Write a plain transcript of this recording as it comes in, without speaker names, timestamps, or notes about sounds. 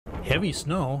Heavy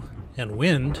snow and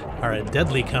wind are a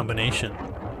deadly combination.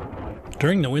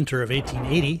 During the winter of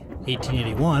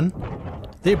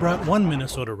 1880-1881, they brought one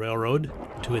Minnesota railroad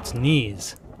to its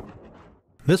knees.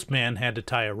 This man had to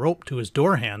tie a rope to his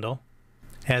door handle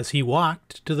as he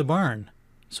walked to the barn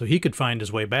so he could find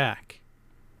his way back.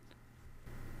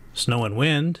 Snow and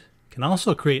wind can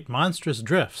also create monstrous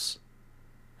drifts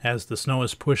as the snow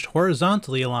is pushed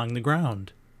horizontally along the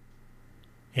ground.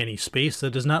 Any space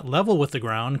that is not level with the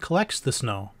ground collects the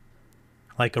snow,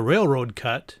 like a railroad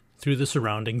cut through the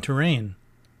surrounding terrain.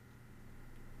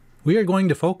 We are going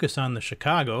to focus on the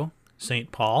Chicago,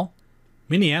 St. Paul,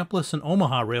 Minneapolis, and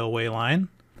Omaha railway line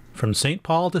from St.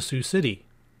 Paul to Sioux City.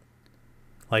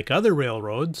 Like other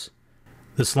railroads,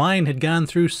 this line had gone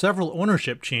through several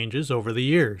ownership changes over the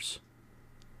years.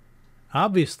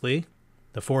 Obviously,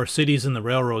 the four cities in the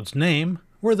railroad's name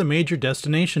were the major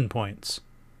destination points.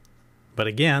 But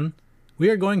again, we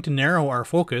are going to narrow our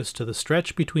focus to the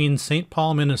stretch between St.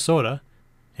 Paul, Minnesota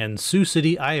and Sioux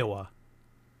City, Iowa.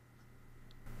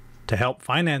 To help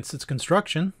finance its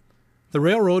construction, the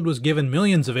railroad was given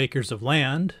millions of acres of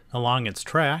land along its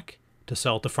track to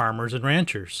sell to farmers and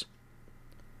ranchers.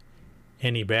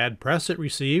 Any bad press it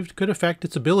received could affect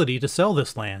its ability to sell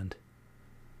this land.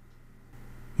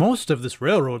 Most of this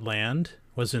railroad land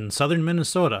was in southern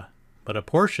Minnesota, but a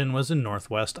portion was in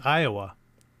northwest Iowa.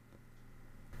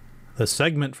 The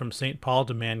segment from St. Paul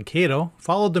to Mankato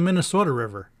followed the Minnesota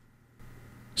River,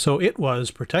 so it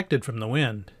was protected from the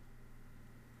wind.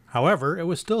 However, it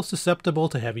was still susceptible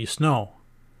to heavy snow.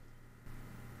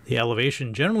 The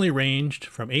elevation generally ranged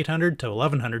from 800 to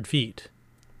 1100 feet.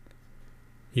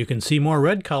 You can see more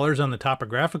red colors on the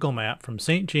topographical map from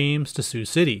St. James to Sioux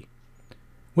City,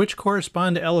 which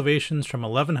correspond to elevations from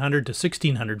 1100 to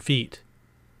 1600 feet.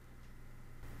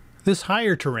 This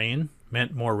higher terrain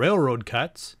meant more railroad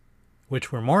cuts, which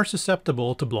were more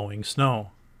susceptible to blowing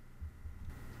snow.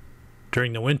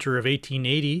 During the winter of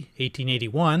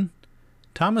 1880-1881,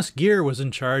 Thomas Gear was in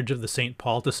charge of the St.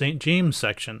 Paul to St. James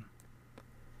section,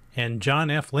 and John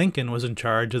F. Lincoln was in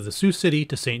charge of the Sioux City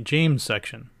to St. James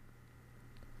section.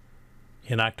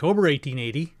 In October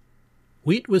 1880,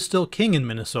 wheat was still king in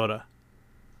Minnesota,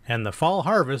 and the fall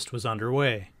harvest was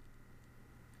underway.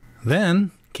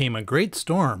 Then came a great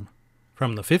storm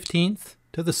from the 15th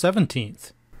to the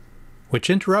 17th, which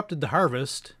interrupted the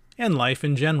harvest and life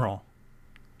in general.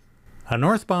 A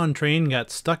northbound train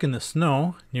got stuck in the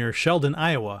snow near Sheldon,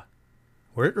 Iowa,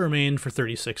 where it remained for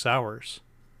 36 hours.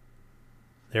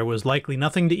 There was likely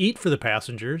nothing to eat for the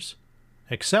passengers,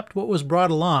 except what was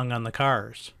brought along on the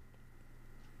cars.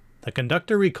 The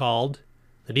conductor recalled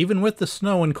that even with the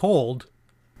snow and cold,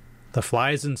 the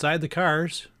flies inside the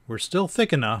cars were still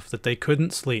thick enough that they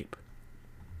couldn't sleep.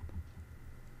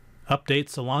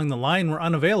 Updates along the line were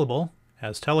unavailable,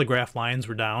 as telegraph lines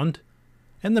were downed,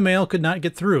 and the mail could not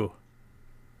get through.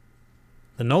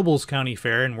 The Nobles County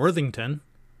Fair in Worthington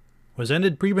was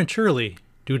ended prematurely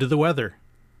due to the weather.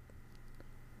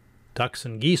 Ducks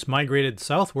and geese migrated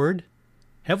southward,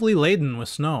 heavily laden with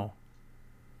snow.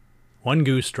 One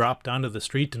goose dropped onto the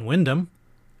street in Windham,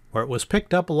 where it was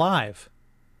picked up alive.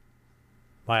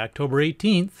 By October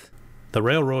 18th, the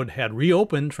railroad had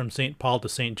reopened from St. Paul to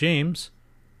St. James,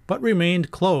 but remained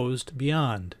closed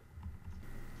beyond.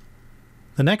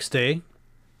 The next day,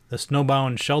 the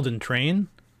snowbound Sheldon train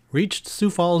reached Sioux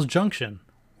Falls Junction,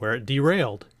 where it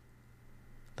derailed.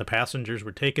 The passengers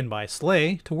were taken by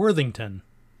sleigh to Worthington.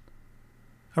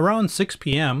 Around 6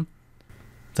 p.m.,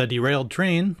 the derailed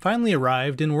train finally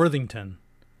arrived in Worthington,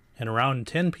 and around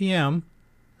 10 p.m.,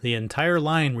 the entire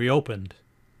line reopened.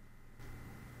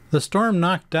 The storm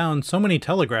knocked down so many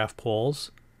telegraph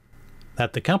poles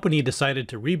that the company decided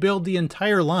to rebuild the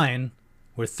entire line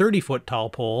with 30-foot tall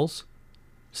poles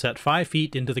set 5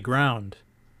 feet into the ground.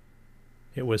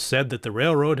 It was said that the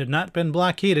railroad had not been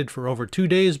blockaded for over 2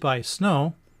 days by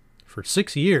snow for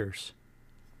 6 years.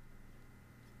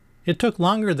 It took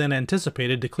longer than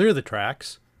anticipated to clear the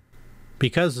tracks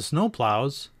because the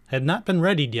snowplows had not been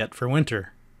readied yet for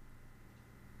winter.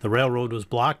 The railroad was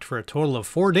blocked for a total of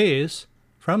 4 days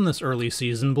from this early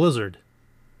season blizzard.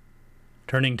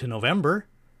 Turning to November,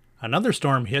 another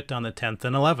storm hit on the 10th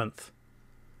and 11th.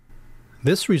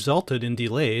 This resulted in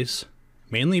delays,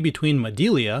 mainly between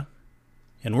Madelia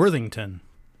and Worthington.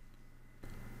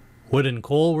 Wood and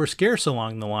coal were scarce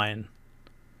along the line.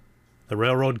 The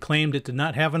railroad claimed it did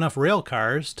not have enough rail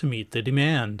cars to meet the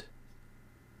demand.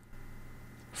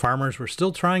 Farmers were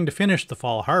still trying to finish the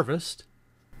fall harvest,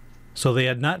 so they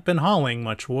had not been hauling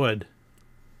much wood.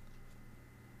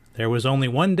 There was only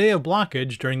 1 day of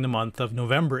blockage during the month of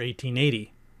November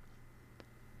 1880.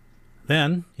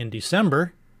 Then, in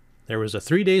December, there was a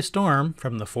 3-day storm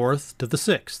from the 4th to the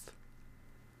 6th.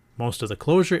 Most of the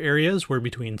closure areas were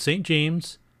between St.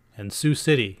 James and Sioux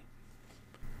City.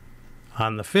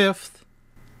 On the 5th,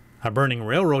 a burning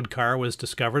railroad car was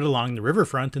discovered along the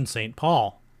riverfront in St.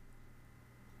 Paul.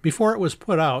 Before it was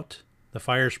put out, the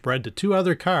fire spread to 2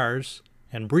 other cars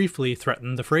and briefly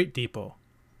threatened the freight depot.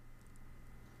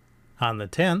 On the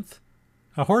 10th,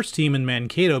 a horse team in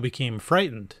Mankato became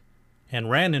frightened and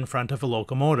ran in front of a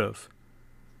locomotive.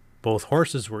 Both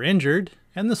horses were injured,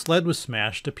 and the sled was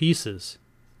smashed to pieces.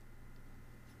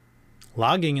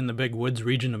 Logging in the Big Woods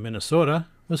region of Minnesota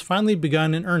was finally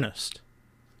begun in earnest.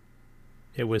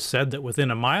 It was said that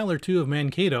within a mile or 2 of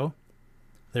Mankato,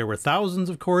 there were thousands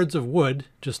of cords of wood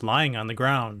just lying on the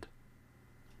ground.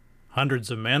 Hundreds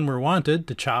of men were wanted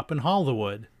to chop and haul the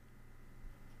wood.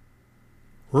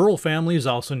 Rural families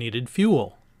also needed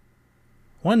fuel.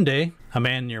 One day, a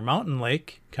man near Mountain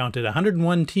Lake counted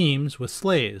 101 teams with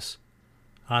sleighs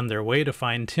on their way to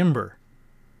find timber.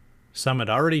 Some had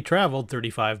already traveled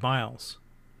 35 miles.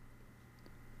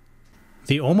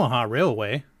 The Omaha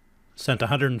Railway sent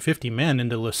 150 men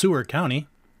into Le Sueur County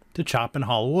to chop and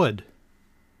haul wood.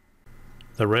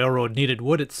 The railroad needed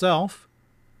wood itself,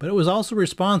 but it was also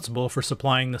responsible for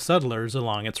supplying the settlers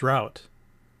along its route.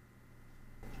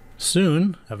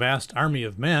 Soon, a vast army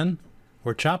of men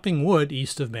were chopping wood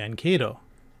east of Mankato.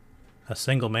 A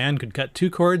single man could cut 2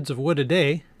 cords of wood a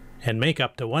day and make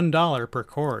up to $1 per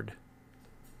cord.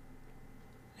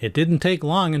 It didn't take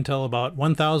long until about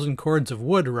 1,000 cords of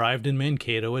wood arrived in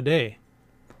Mankato a day.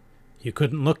 You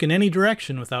couldn't look in any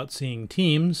direction without seeing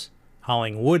teams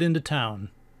hauling wood into town.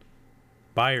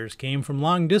 Buyers came from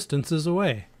long distances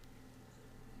away.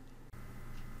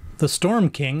 The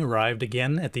Storm King arrived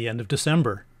again at the end of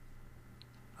December.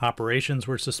 Operations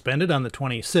were suspended on the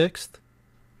 26th,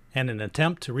 and an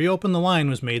attempt to reopen the line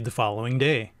was made the following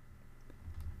day.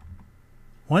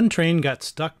 One train got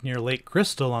stuck near Lake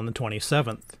Crystal on the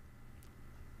 27th.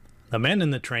 The men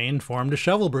in the train formed a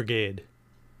shovel brigade,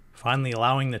 finally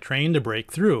allowing the train to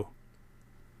break through.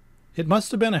 It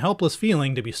must have been a helpless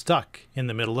feeling to be stuck in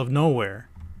the middle of nowhere.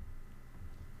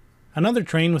 Another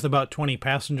train with about 20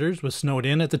 passengers was snowed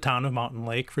in at the town of Mountain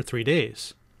Lake for 3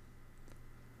 days.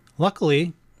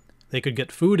 Luckily, they could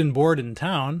get food and board in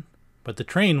town, but the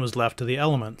train was left to the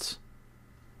elements.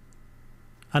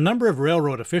 A number of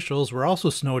railroad officials were also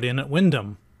snowed in at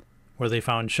Windham, where they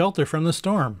found shelter from the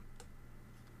storm.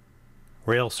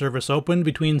 Rail service opened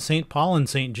between St. Paul and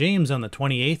St. James on the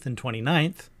 28th and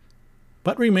 29th,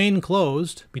 but remained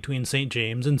closed between St.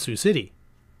 James and Sioux City.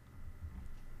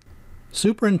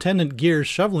 Superintendent Gear's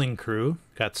shoveling crew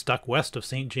got stuck west of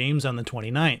St. James on the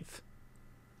 29th,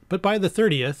 but by the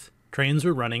 30th, trains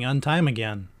were running on time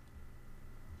again.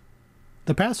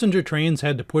 The passenger trains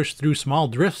had to push through small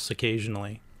drifts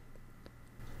occasionally.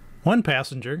 One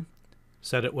passenger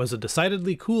said it was a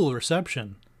decidedly cool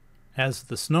reception, as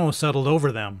the snow settled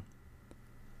over them.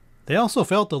 They also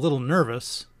felt a little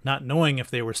nervous, not knowing if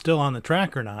they were still on the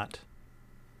track or not.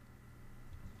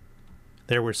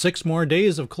 There were 6 more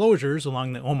days of closures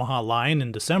along the Omaha line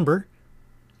in December,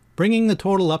 bringing the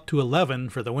total up to 11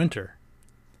 for the winter.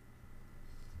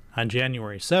 On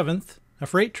January 7th, a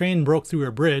freight train broke through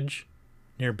a bridge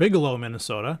near Bigelow,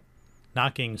 Minnesota,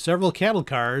 knocking several cattle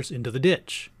cars into the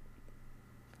ditch.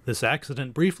 This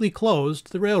accident briefly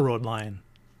closed the railroad line.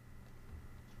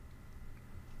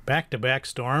 Back-to-back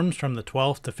storms from the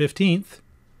 12th to 15th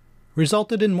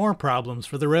resulted in more problems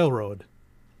for the railroad.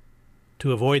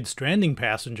 To avoid stranding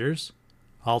passengers,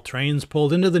 all trains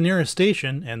pulled into the nearest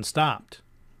station and stopped.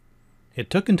 It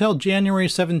took until January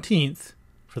 17th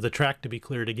for the track to be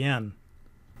cleared again.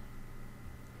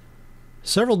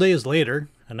 Several days later,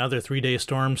 another 3-day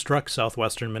storm struck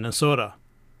southwestern Minnesota.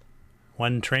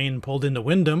 One train pulled into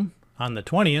Windham on the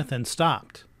 20th and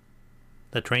stopped.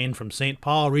 The train from St.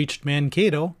 Paul reached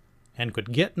Mankato and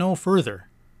could get no further.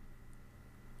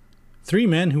 3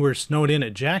 men who were snowed in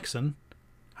at Jackson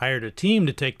hired a team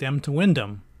to take them to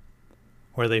Windham,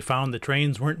 where they found the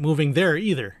trains weren't moving there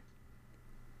either.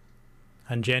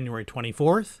 On January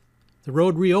 24th, the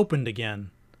road reopened again.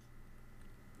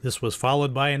 This was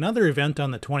followed by another event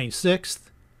on the 26th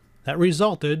that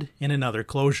resulted in another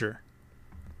closure.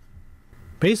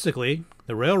 Basically,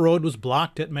 the railroad was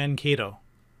blocked at Mankato.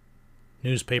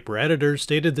 Newspaper editors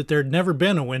stated that there'd never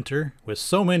been a winter with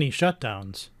so many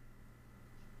shutdowns.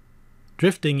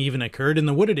 Drifting even occurred in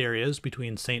the wooded areas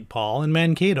between St. Paul and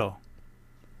Mankato.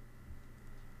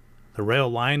 The rail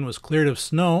line was cleared of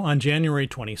snow on January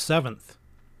 27th.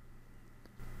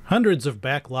 Hundreds of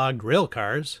backlogged rail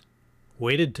cars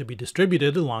waited to be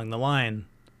distributed along the line.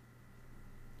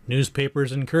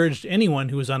 Newspapers encouraged anyone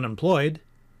who was unemployed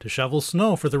to shovel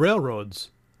snow for the railroads,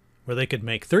 where they could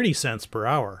make 30 cents per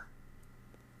hour.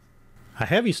 A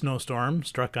heavy snowstorm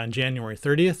struck on January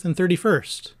 30th and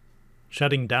 31st,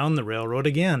 shutting down the railroad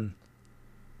again.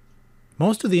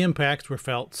 Most of the impacts were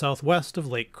felt southwest of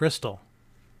Lake Crystal.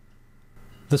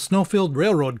 The snow-filled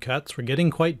railroad cuts were getting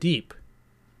quite deep,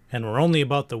 and were only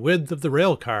about the width of the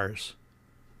rail cars.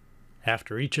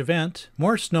 After each event,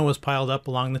 more snow was piled up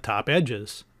along the top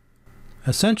edges,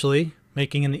 essentially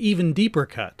making an even deeper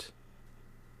cut.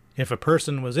 If a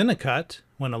person was in a cut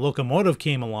when a locomotive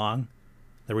came along,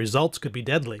 the results could be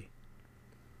deadly.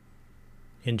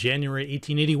 In January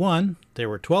 1881, there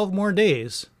were 12 more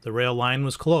days the rail line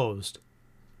was closed,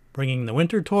 bringing the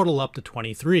winter total up to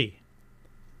 23.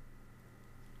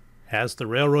 As the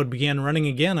railroad began running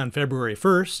again on February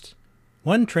 1st,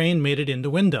 one train made it into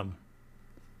Windham.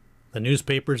 The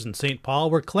newspapers in St. Paul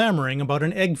were clamoring about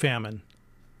an egg famine,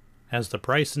 as the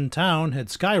price in town had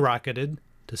skyrocketed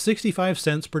to 65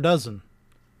 cents per dozen.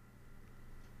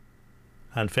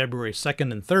 On February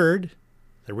 2nd and 3rd,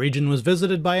 the region was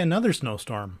visited by another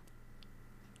snowstorm.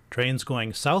 Trains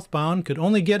going southbound could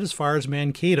only get as far as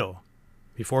Mankato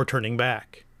before turning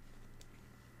back.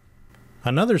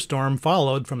 Another storm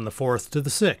followed from the 4th to the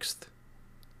 6th.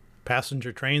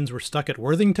 Passenger trains were stuck at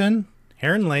Worthington,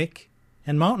 Heron Lake,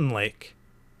 and Mountain Lake.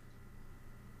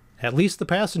 At least the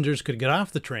passengers could get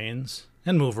off the trains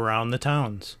and move around the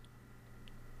towns.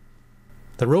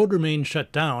 The road remained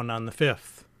shut down on the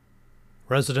 5th.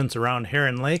 Residents around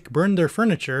Heron Lake burned their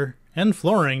furniture and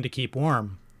flooring to keep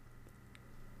warm.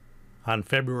 On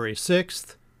February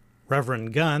 6th,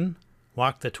 Reverend Gunn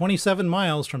walked the 27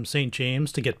 miles from St.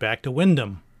 James to get back to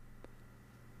Windham.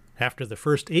 After the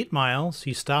first 8 miles,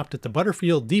 he stopped at the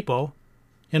Butterfield Depot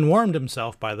and warmed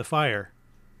himself by the fire.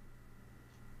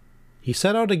 He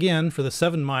set out again for the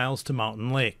 7 miles to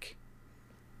Mountain Lake.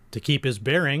 To keep his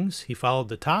bearings, he followed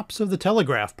the tops of the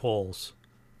telegraph poles.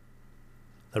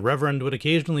 The Reverend would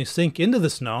occasionally sink into the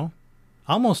snow,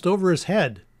 almost over his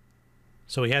head,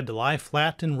 so he had to lie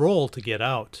flat and roll to get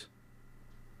out.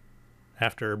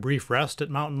 After a brief rest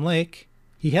at Mountain Lake,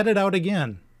 he headed out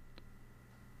again.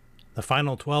 The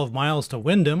final 12 miles to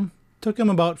Windham took him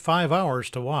about 5 hours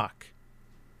to walk.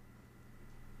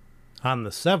 On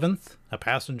the 7th, a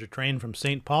passenger train from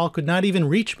St. Paul could not even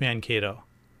reach Mankato,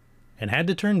 and had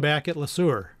to turn back at Le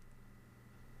Sueur.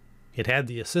 It had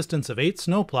the assistance of 8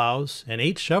 snowplows and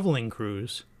 8 shoveling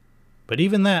crews, but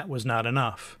even that was not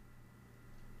enough.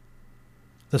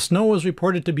 The snow was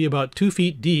reported to be about 2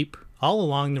 feet deep all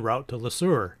along the route to Le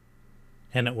Sueur,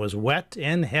 and it was wet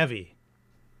and heavy.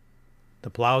 The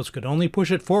plows could only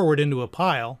push it forward into a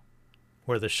pile,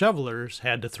 where the shovelers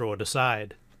had to throw it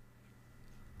aside.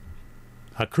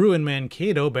 A crew in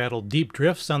Mankato battled deep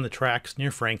drifts on the tracks near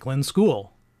Franklin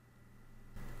School.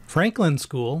 Franklin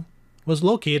School was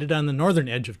located on the northern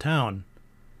edge of town,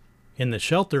 in the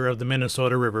shelter of the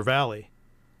Minnesota River Valley.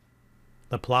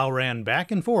 The plow ran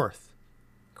back and forth,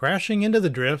 crashing into the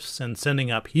drifts and sending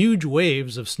up huge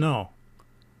waves of snow.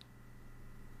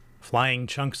 Flying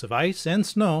chunks of ice and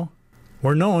snow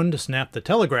were known to snap the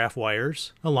telegraph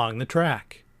wires along the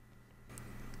track.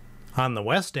 On the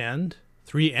west end,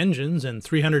 3 engines and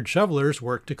 300 shovelers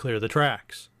worked to clear the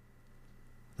tracks.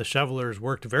 The shovelers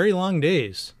worked very long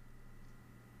days.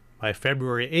 By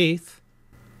February 8th,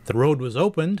 the road was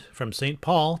opened from St.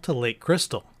 Paul to Lake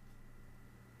Crystal.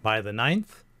 By the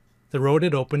 9th, the road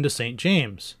had opened to St.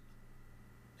 James.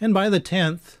 And by the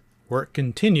 10th, work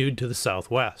continued to the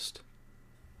southwest.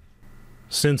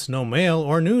 Since no mail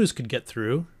or news could get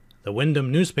through, the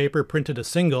Windham newspaper printed a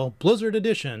single Blizzard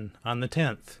edition on the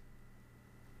 10th.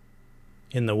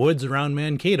 In the woods around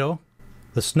Mankato,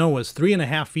 the snow was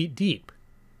 3.5 feet deep.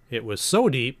 It was so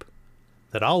deep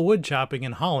that all wood chopping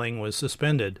and hauling was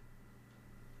suspended.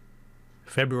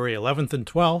 February 11th and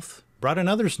 12th brought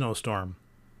another snowstorm.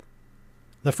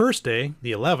 The first day,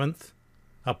 the 11th,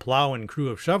 a plow and crew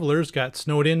of shovelers got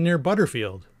snowed in near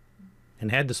Butterfield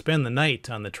and had to spend the night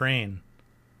on the train.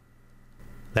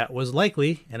 That was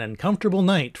likely an uncomfortable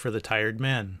night for the tired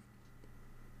men.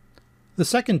 The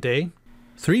second day,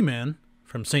 3 men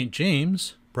from St.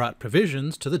 James brought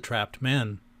provisions to the trapped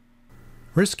men,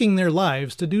 risking their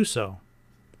lives to do so.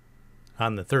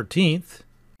 On the 13th,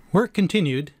 work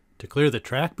continued to clear the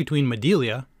track between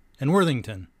Madelia and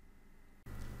Worthington.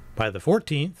 By the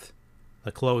 14th,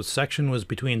 the closed section was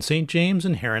between St. James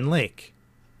and Heron Lake.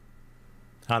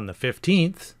 On the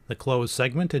 15th, the closed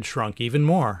segment had shrunk even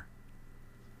more.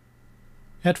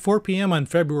 At 4 p.m. on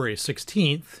February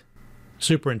 16th,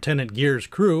 Superintendent Gear's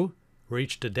crew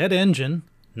reached a dead engine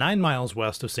 9 miles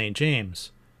west of St.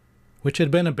 James, which had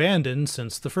been abandoned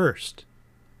since the 1st.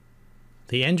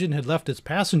 The engine had left its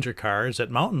passenger cars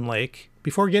at Mountain Lake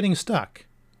before getting stuck.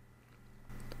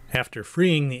 After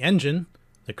freeing the engine,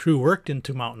 the crew worked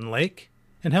into Mountain Lake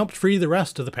and helped free the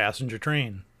rest of the passenger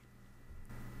train.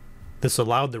 This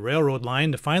allowed the railroad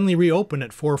line to finally reopen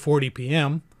at 4:40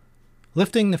 p.m.,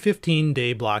 lifting the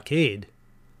 15-day blockade.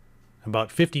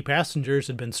 About 50 passengers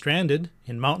had been stranded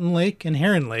in Mountain Lake and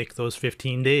Heron Lake those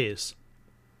 15 days.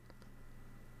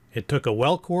 It took a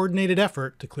well-coordinated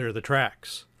effort to clear the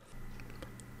tracks.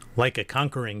 Like a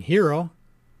conquering hero,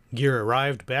 Geer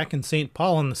arrived back in St.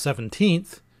 Paul on the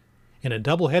 17th in a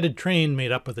double-headed train made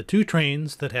up of the two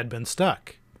trains that had been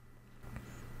stuck.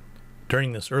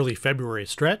 During this early February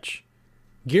stretch,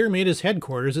 Geer made his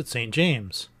headquarters at St.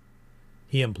 James.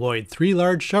 He employed 3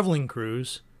 large shoveling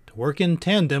crews to work in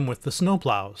tandem with the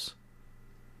snowplows.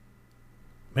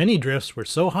 Many drifts were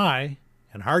so high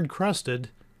and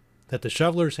hard-crusted that the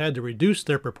shovelers had to reduce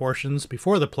their proportions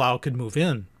before the plow could move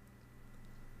in.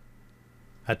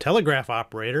 A telegraph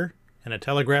operator and a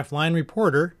telegraph line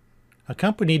reporter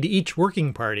accompanied each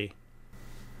working party,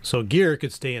 so Geer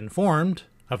could stay informed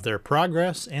of their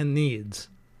progress and needs.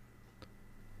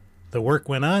 The work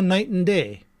went on night and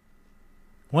day.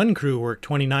 One crew worked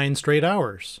 29 straight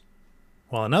hours,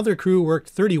 while another crew worked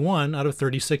 31 out of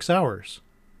 36 hours.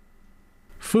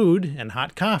 Food and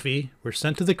hot coffee were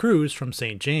sent to the crews from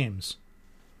St. James.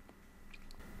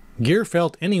 Geer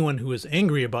felt anyone who was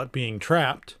angry about being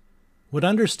trapped would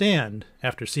understand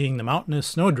after seeing the mountainous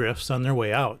snowdrifts on their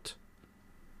way out.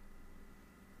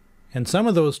 And some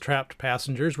of those trapped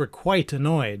passengers were quite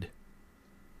annoyed.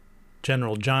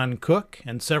 General John Cook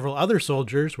and several other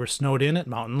soldiers were snowed in at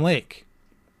Mountain Lake.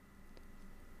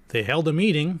 They held a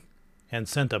meeting and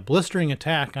sent a blistering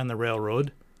attack on the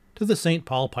railroad to the St.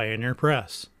 Paul Pioneer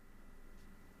Press.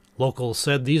 Locals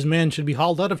said these men should be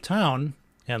hauled out of town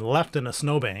and left in a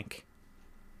snowbank.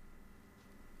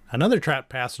 Another trapped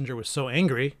passenger was so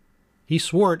angry, he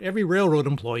swore at every railroad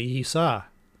employee he saw.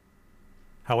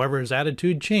 However, his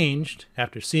attitude changed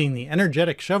after seeing the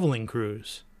energetic shoveling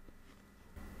crews.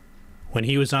 When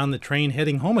he was on the train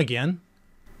heading home again,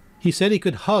 he said he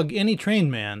could hug any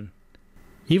train man,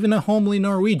 even a homely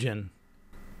Norwegian,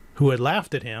 who had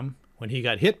laughed at him when he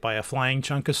got hit by a flying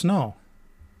chunk of snow.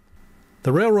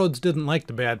 The railroads didn't like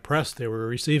the bad press they were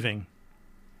receiving.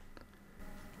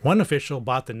 One official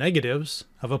bought the negatives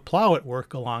of a plow at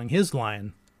work along his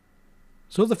line,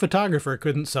 so the photographer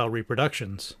couldn't sell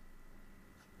reproductions.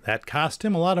 That cost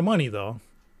him a lot of money, though.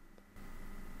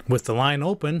 With the line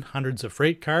open, hundreds of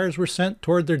freight cars were sent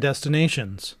toward their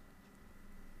destinations.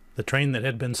 The train that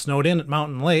had been snowed in at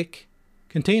Mountain Lake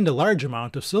contained a large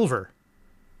amount of silver,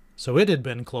 so it had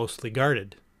been closely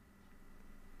guarded.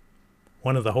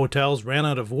 One of the hotels ran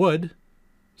out of wood,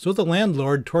 so the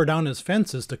landlord tore down his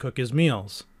fences to cook his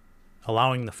meals,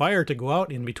 allowing the fire to go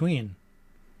out in between.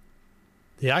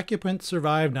 The occupants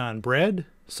survived on bread,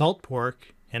 salt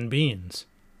pork, and beans.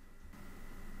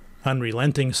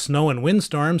 Unrelenting snow and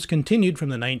windstorms continued from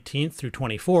the 19th through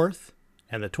 24th,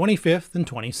 and the 25th and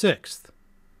 26th.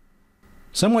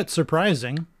 Somewhat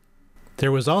surprising,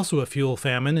 there was also a fuel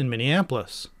famine in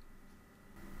Minneapolis.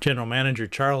 General Manager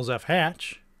Charles F.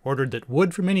 Hatch ordered that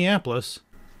wood from Minneapolis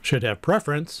should have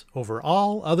preference over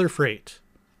all other freight.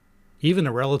 Even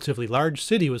a relatively large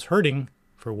city was hurting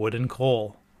for wood and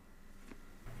coal.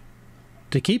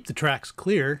 To keep the tracks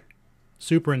clear,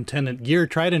 Superintendent Geer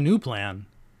tried a new plan.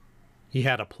 He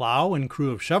had a plow and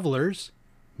crew of shovelers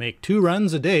make 2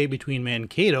 runs a day between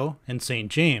Mankato and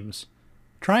St. James,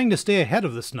 trying to stay ahead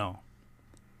of the snow.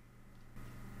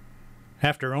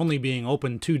 After only being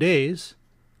open 2 days,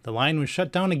 the line was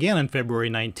shut down again on February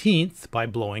 19th by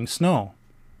blowing snow.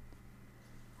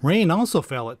 Rain also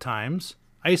fell at times,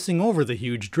 icing over the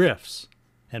huge drifts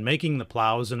and making the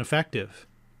plows ineffective.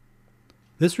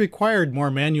 This required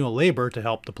more manual labor to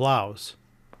help the plows.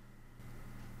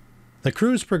 The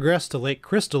crews progressed to Lake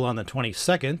Crystal on the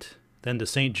 22nd, then to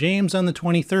St. James on the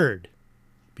 23rd,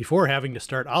 before having to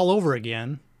start all over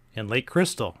again in Lake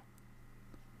Crystal.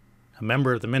 A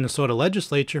member of the Minnesota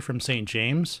legislature from St.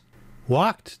 James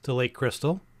walked to Lake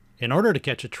Crystal in order to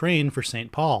catch a train for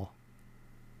St. Paul.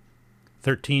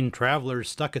 13 travelers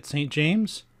stuck at St.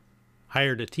 James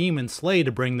hired a team and sleigh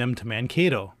to bring them to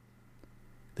Mankato.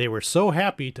 They were so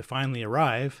happy to finally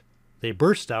arrive, they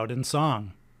burst out in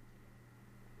song.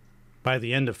 By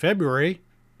the end of February,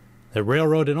 the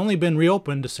railroad had only been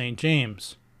reopened to St.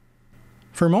 James.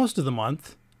 For most of the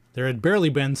month, there had barely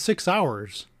been 6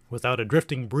 hours without a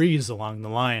drifting breeze along the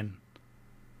line.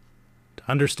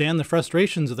 To understand the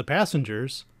frustrations of the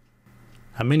passengers,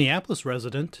 a Minneapolis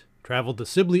resident traveled to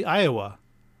Sibley, Iowa,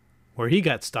 where he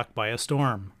got stuck by a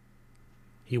storm.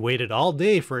 He waited all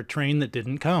day for a train that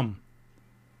didn't come.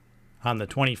 On the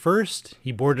 21st,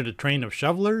 he boarded a train of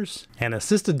shovelers and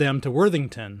assisted them to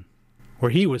Worthington,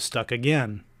 where he was stuck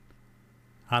again.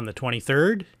 On the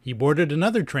 23rd, he boarded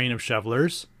another train of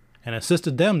shovelers and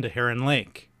assisted them to Heron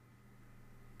Lake.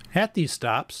 At these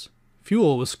stops,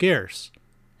 fuel was scarce,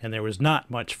 and there was not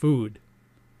much food.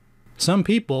 Some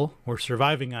people were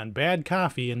surviving on bad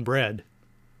coffee and bread.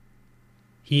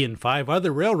 He and 5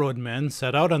 other railroad men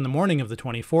set out on the morning of the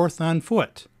 24th on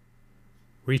foot,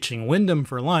 reaching Windham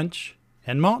for lunch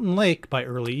and Mountain Lake by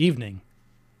early evening.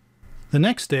 The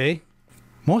next day,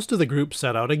 most of the group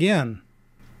set out again,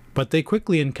 but they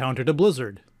quickly encountered a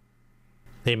blizzard.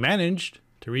 They managed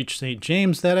to reach St.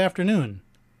 James that afternoon,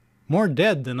 more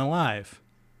dead than alive.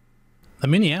 The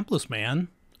Minneapolis man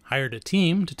hired a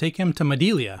team to take him to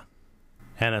Madelia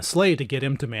and a sleigh to get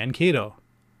him to Mankato.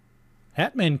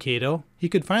 At Mankato, he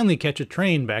could finally catch a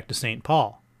train back to St.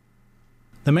 Paul.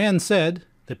 The man said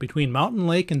that between Mountain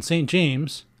Lake and St.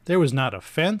 James, there was not a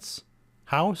fence,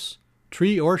 house,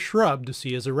 tree, or shrub to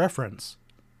see as a reference.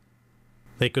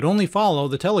 They could only follow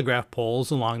the telegraph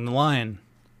poles along the line.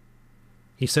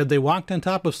 He said they walked on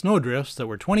top of snowdrifts that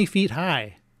were 20 feet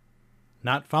high,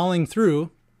 not falling through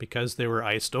because they were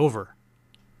iced over.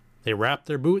 They wrapped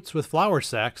their boots with flour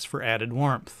sacks for added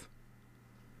warmth.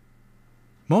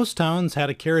 Most towns had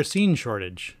a kerosene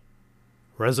shortage.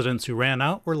 Residents who ran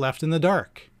out were left in the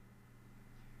dark.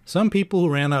 Some people who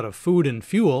ran out of food and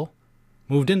fuel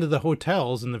moved into the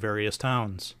hotels in the various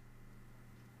towns.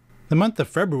 The month of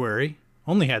February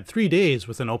only had 3 days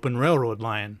with an open railroad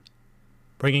line,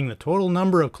 bringing the total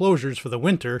number of closures for the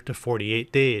winter to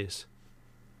 48 days.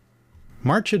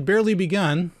 March had barely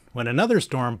begun when another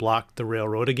storm blocked the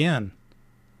railroad again.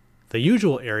 The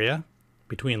usual area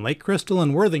between Lake Crystal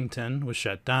and Worthington was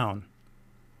shut down.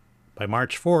 By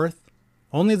March 4th,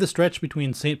 only the stretch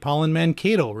between St. Paul and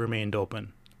Mankato remained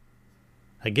open.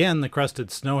 Again, the crusted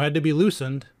snow had to be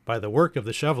loosened by the work of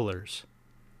the shovelers.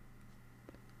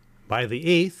 By the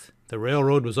 8th, the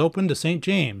railroad was open to St.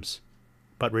 James,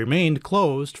 but remained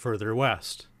closed further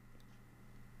west.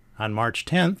 On March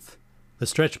 10th, the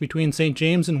stretch between St.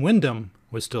 James and Windham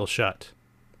was still shut.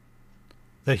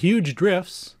 The huge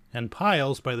drifts and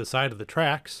piles by the side of the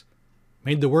tracks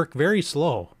made the work very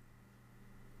slow.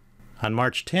 On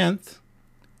March 10th,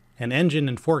 an engine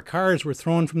and 4 cars were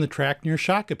thrown from the track near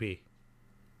Shakopee,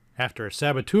 after a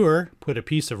saboteur put a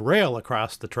piece of rail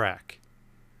across the track.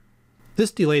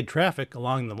 This delayed traffic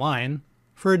along the line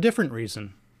for a different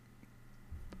reason.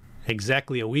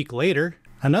 Exactly a week later,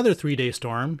 another 3-day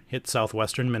storm hit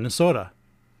southwestern Minnesota.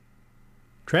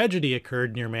 Tragedy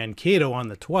occurred near Mankato on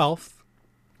the 12th,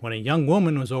 when a young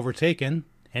woman was overtaken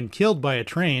and killed by a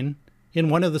train in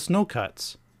one of the snow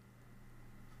cuts.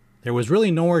 There was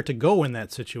really nowhere to go in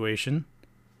that situation.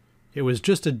 It was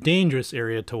just a dangerous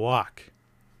area to walk.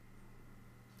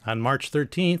 On March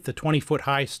 13th, a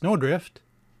 20-foot-high snowdrift,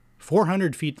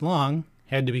 400 feet long,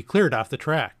 had to be cleared off the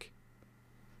track.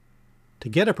 To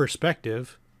get a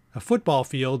perspective, a football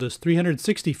field is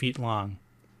 360 feet long.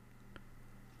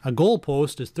 A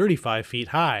goalpost is 35 feet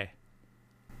high,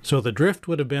 so the drift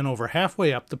would have been over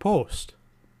halfway up the post.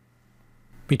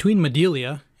 Between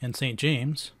Madelia and St.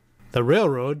 James, the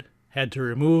railroad had to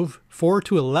remove 4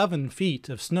 to 11 feet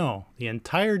of snow the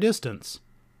entire distance,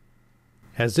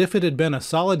 as if it had been a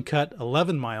solid cut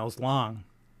 11 miles long.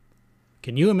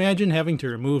 Can you imagine having to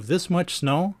remove this much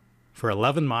snow for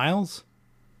 11 miles?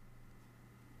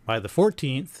 By the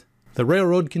 14th, the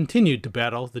railroad continued to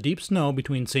battle the deep snow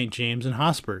between St. James and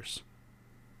Hospers.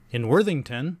 In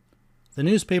Worthington, the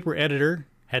newspaper editor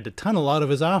had to tunnel out of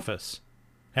his office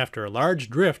after a large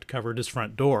drift covered his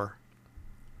front door.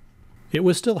 It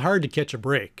was still hard to catch a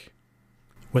break,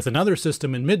 with another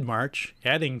system in mid-March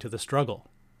adding to the struggle.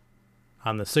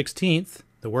 On the 16th,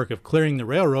 the work of clearing the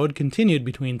railroad continued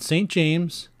between St.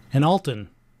 James and Alton.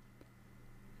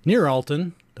 Near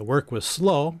Alton, the work was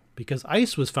slow because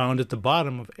ice was found at the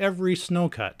bottom of every snow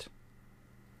cut.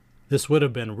 This would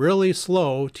have been really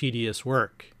slow, tedious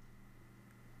work.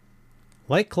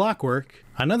 Like clockwork,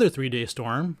 another 3-day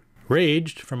storm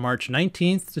raged from March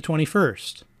 19th to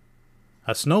 21st.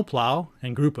 A snowplow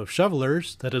and group of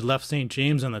shovelers that had left St.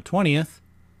 James on the 20th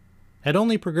had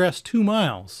only progressed 2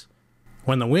 miles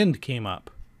when the wind came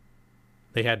up.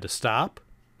 They had to stop,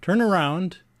 turn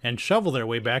around, and shovel their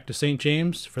way back to St.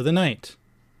 James for the night.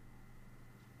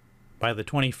 By the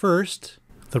 21st,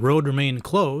 the road remained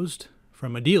closed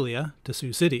from Madelia to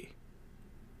Sioux City.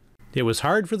 It was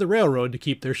hard for the railroad to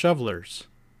keep their shovelers.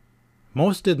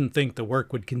 Most didn't think the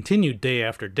work would continue day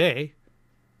after day,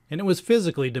 and it was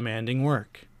physically demanding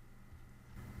work.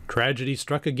 Tragedy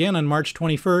struck again on March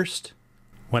 21st,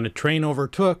 when a train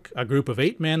overtook a group of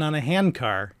 8 men on a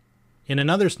handcar in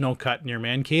another snow cut near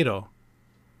Mankato.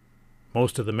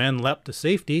 Most of the men leapt to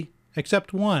safety,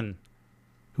 except one,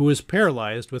 who was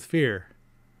paralyzed with fear.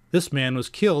 This man was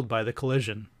killed by the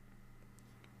collision.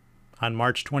 On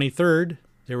March 23rd,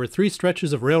 there were 3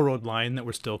 stretches of railroad line that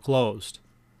were still closed.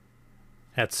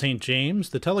 At St.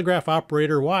 James, the telegraph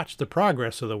operator watched the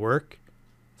progress of the work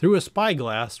through a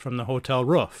spyglass from the hotel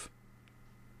roof.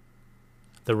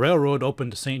 The railroad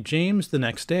opened to St. James the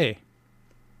next day.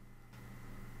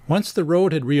 Once the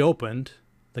road had reopened,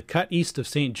 the cut east of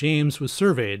St. James was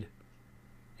surveyed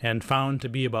and found to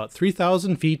be about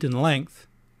 3,000 feet in length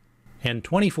and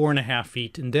 24.5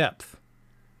 feet in depth.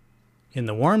 In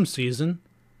the warm season,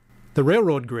 the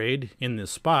railroad grade in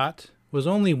this spot was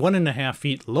only 1.5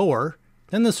 feet lower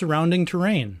than the surrounding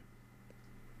terrain.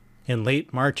 In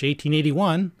late March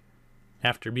 1881,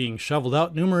 after being shoveled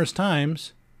out numerous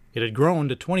times, it had grown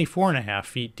to 24.5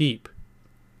 feet deep.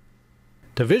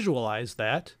 To visualize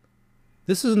that,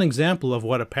 this is an example of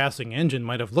what a passing engine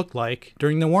might have looked like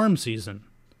during the warm season.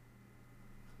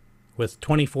 With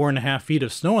 24.5 feet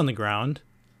of snow on the ground,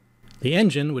 the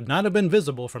engine would not have been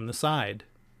visible from the side.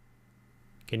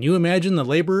 Can you imagine the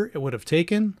labor it would have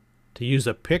taken to use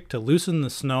a pick to loosen the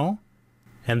snow,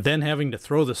 and then having to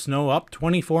throw the snow up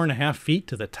 24.5 feet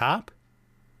to the top?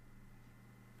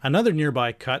 Another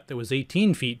nearby cut that was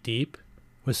 18 feet deep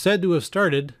was said to have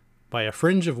started by a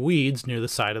fringe of weeds near the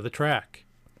side of the track.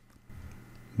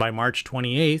 By March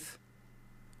 28th,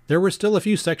 there were still a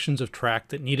few sections of track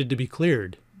that needed to be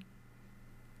cleared.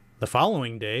 The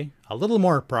following day, a little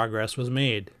more progress was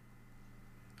made.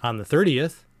 On the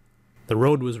 30th, the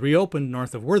road was reopened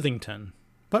north of Worthington,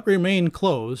 but remained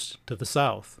closed to the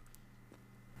south.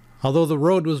 Although the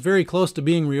road was very close to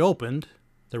being reopened,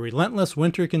 the relentless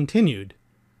winter continued,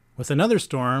 with another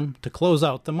storm to close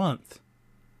out the month.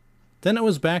 Then it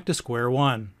was back to square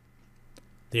one.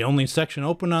 The only section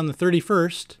open on the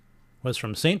 31st was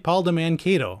from St. Paul to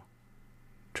Mankato.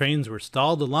 Trains were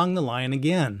stalled along the line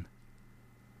again.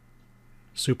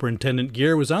 Superintendent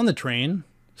Gear was on the train,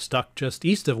 stuck just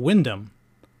east of Windham,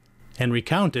 and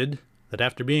recounted that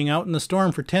after being out in the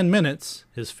storm for 10 minutes,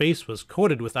 his face was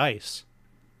coated with ice.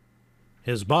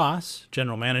 His boss,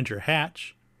 General Manager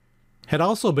Hatch, had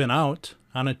also been out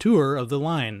on a tour of the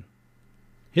line.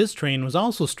 His train was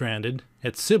also stranded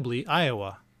at Sibley,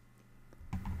 Iowa.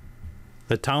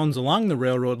 The towns along the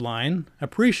railroad line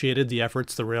appreciated the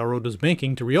efforts the railroad was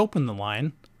making to reopen the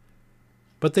line,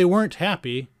 but they weren't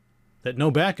happy that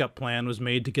no backup plan was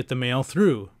made to get the mail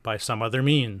through by some other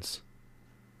means.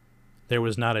 There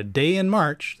was not a day in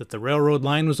March that the railroad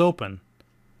line was open,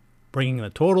 bringing the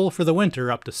total for the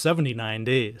winter up to 79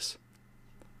 days.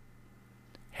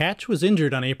 Hatch was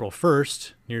injured on April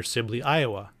 1st near Sibley,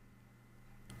 Iowa.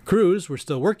 Crews were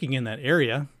still working in that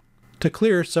area to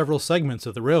clear several segments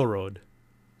of the railroad.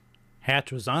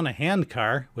 Hatch was on a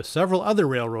handcar with several other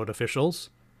railroad officials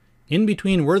in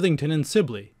between Worthington and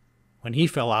Sibley when he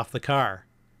fell off the car.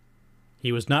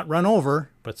 He was not run over,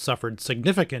 but suffered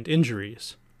significant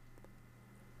injuries.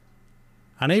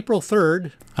 On April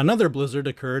 3rd, another blizzard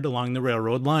occurred along the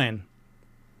railroad line.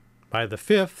 By the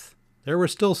 5th, there were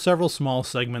still several small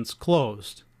segments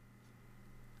closed.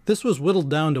 This was whittled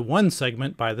down to one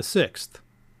segment by the 6th.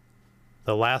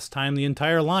 The last time the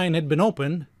entire line had been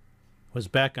opened was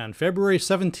back on February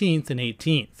 17th and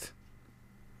 18th.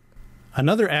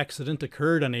 Another accident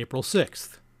occurred on April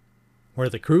 6th, where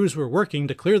the crews were working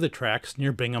to clear the tracks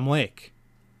near Bingham Lake.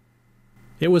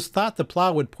 It was thought the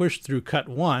plow would push through Cut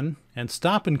 1 and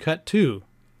stop in Cut 2,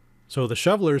 so the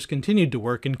shovelers continued to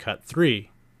work in Cut 3.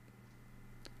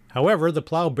 However, the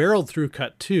plow barreled through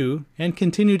Cut 2 and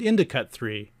continued into Cut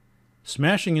 3,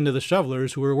 smashing into the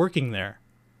shovelers who were working there.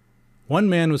 One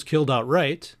man was killed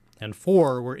outright, and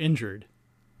 4 were injured.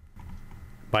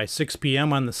 By 6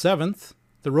 p.m. on the 7th,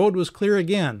 the road was clear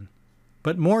again,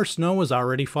 but more snow was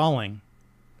already falling.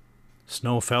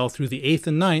 Snow fell through the 8th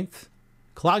and 9th,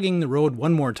 clogging the road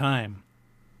one more time.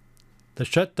 The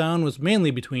shutdown was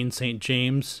mainly between St.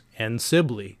 James and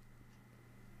Sibley.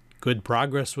 Good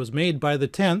progress was made by the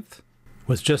 10th,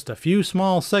 with just a few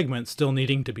small segments still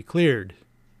needing to be cleared.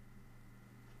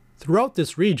 Throughout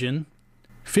this region,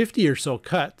 50 or so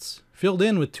cuts filled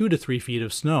in with 2 to 3 feet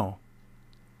of snow.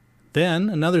 Then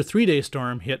another 3-day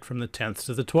storm hit from the 10th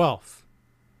to the 12th.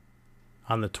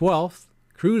 On the 12th,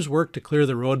 crews worked to clear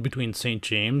the road between St.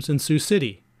 James and Sioux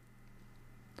City.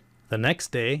 The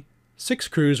next day, 6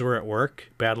 crews were at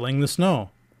work battling the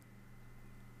snow.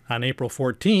 On April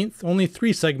 14th, only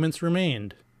 3 segments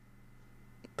remained.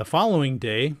 The following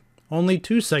day, only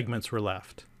 2 segments were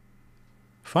left.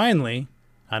 Finally,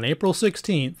 on April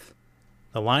 16th,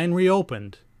 the line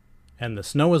reopened, and the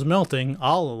snow was melting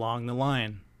all along the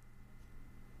line.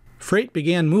 Freight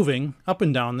began moving up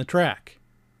and down the track,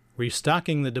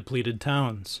 restocking the depleted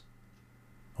towns.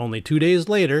 Only 2 days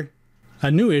later, a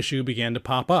new issue began to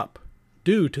pop up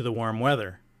due to the warm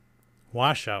weather.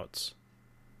 Washouts.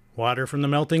 Water from the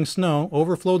melting snow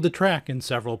overflowed the track in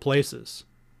several places.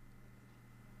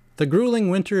 The grueling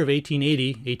winter of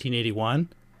 1880-1881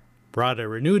 brought a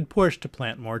renewed push to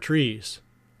plant more trees,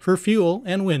 for fuel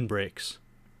and windbreaks.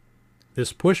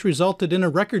 This push resulted in a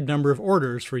record number of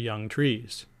orders for young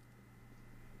trees.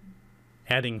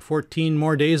 Adding 14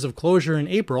 more days of closure in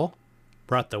April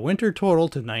brought the winter total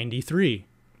to 93.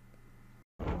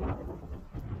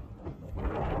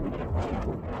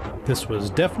 This was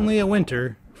definitely a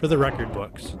winter for the record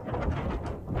books.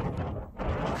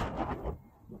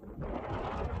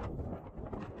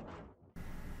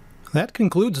 That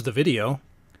concludes the video.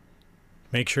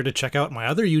 Make sure to check out my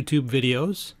other YouTube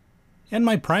videos and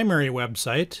my primary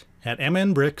website at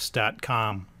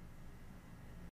mnbricks.com.